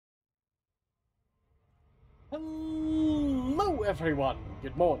Hello everyone,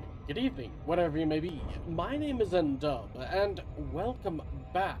 good morning, good evening, whatever you may be. My name is Ndub, and welcome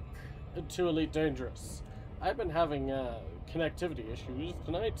back to Elite Dangerous. I've been having connectivity issues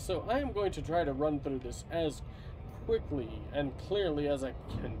tonight, so I am going to try to run through this as quickly and clearly as I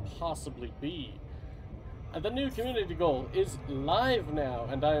can possibly be. The new community goal is live now,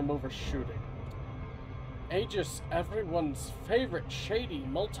 and I am overshooting. Aegis, everyone's favorite shady,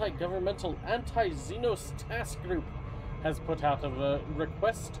 multi-governmental anti-Xenos task group, has put out a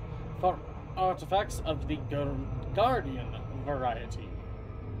request for artifacts of the Guardian variety.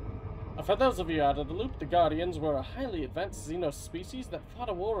 For those of you out of the loop, the Guardians were a highly advanced Xenos species that fought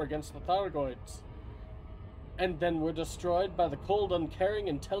a war against the Thargoids, and then were destroyed by the cold, uncaring,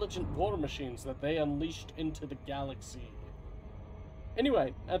 intelligent war machines that they unleashed into the galaxy.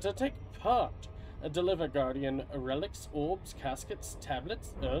 Anyway, to take part, deliver Guardian relics, orbs, caskets,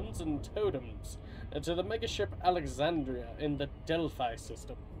 tablets, urns, and totems to the megaship Alexandria in the Delphi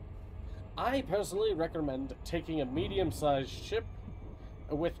system. I personally recommend taking a medium-sized ship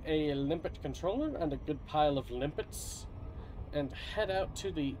with a limpet controller and a good pile of limpets and head out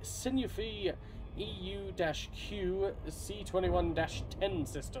to the Sinufi EU-Q C21-10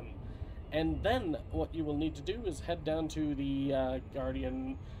 system. And then what you will need to do is head down to the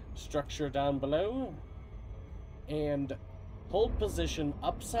Guardian structure down below and hold position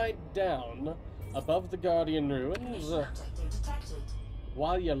upside down above the Guardian ruins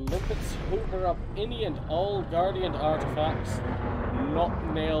while your limpets hoover up any and all Guardian artifacts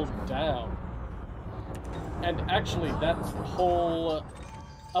not nailed down. And actually, that whole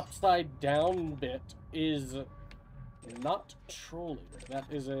upside down bit is not trolling. That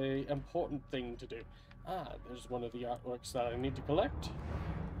is a important thing to do. Ah, there's one of the artworks that I need to collect.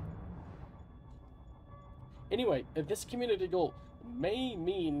 Anyway, this community goal may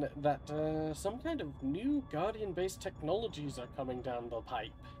mean that some kind of new Guardian-based technologies are coming down the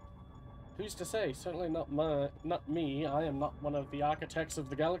pipe. Who's to say? Certainly not me. I am not one of the architects of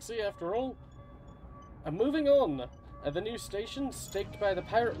the galaxy, after all. Moving on, the new station, staked by the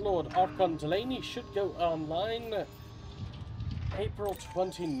pirate lord Archon Delaney, should go online April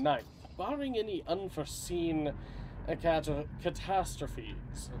 29th, barring any unforeseen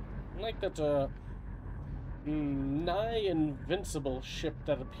catastrophes, like that nigh invincible ship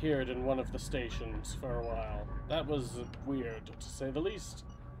that appeared in one of the stations for a while. That was weird, to say the least.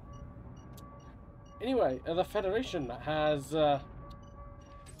 Anyway, the Federation has, what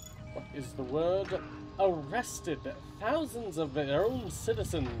is the word? Arrested thousands of their own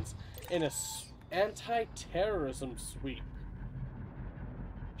citizens in a anti-terrorism sweep.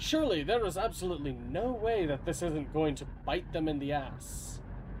 Surely there is absolutely no way that this isn't going to bite them in the ass.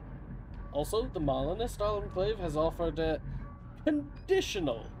 Also, the Malinist Enclave has offered a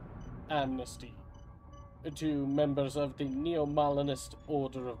conditional amnesty to members of the Neo-Malinist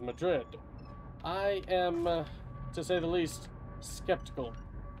Order of Madrid. I am, to say the least, skeptical.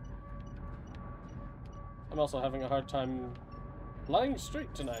 I'm also having a hard time lying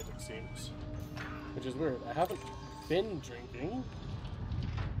straight tonight, it seems. Which is weird. I haven't been drinking.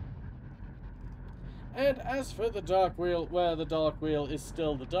 And as for the Dark Wheel, well, the Dark Wheel is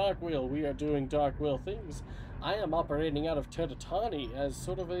still the Dark Wheel. We are doing Dark Wheel things. I am operating out of Terdatani as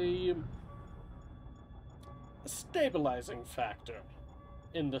sort of a stabilizing factor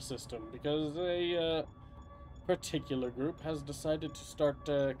in the system, because a particular group has decided to start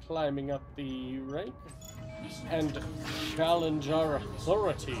climbing up the rank and challenge our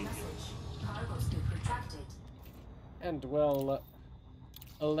authority. And, well,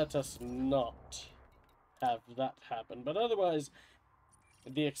 let us not have that happen. But otherwise,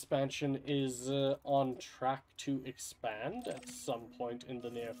 the expansion is on track to expand at some point in the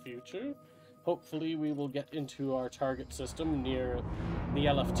near future. Hopefully we will get into our target system near the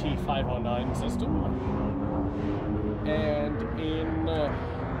LFT 509 system. And in,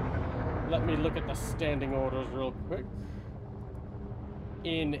 let me look at the standing orders real quick.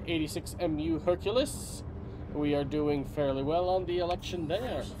 In 86 MU Hercules, we are doing fairly well on the election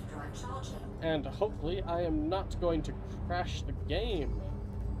there. And hopefully I am not going to crash the game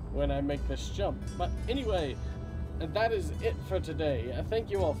when I make this jump. But anyway, that is it for today.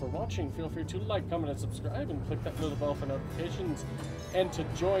 Thank you all for watching. Feel free to like, comment, and subscribe, and click that little bell for notifications. And to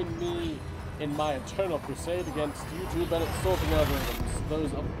join me in my eternal crusade against YouTube and its sorting algorithms.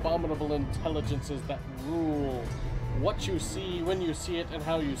 Those abominable intelligences that rule what you see, when you see it, and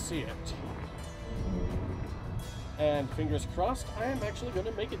how you see it. And fingers crossed, I am actually going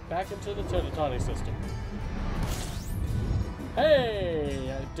to make it back into the Terdatani system.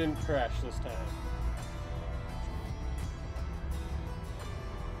 Hey! I didn't crash this time.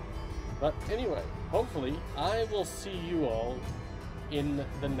 But anyway, hopefully I will see you all in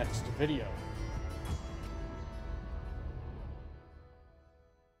the next video.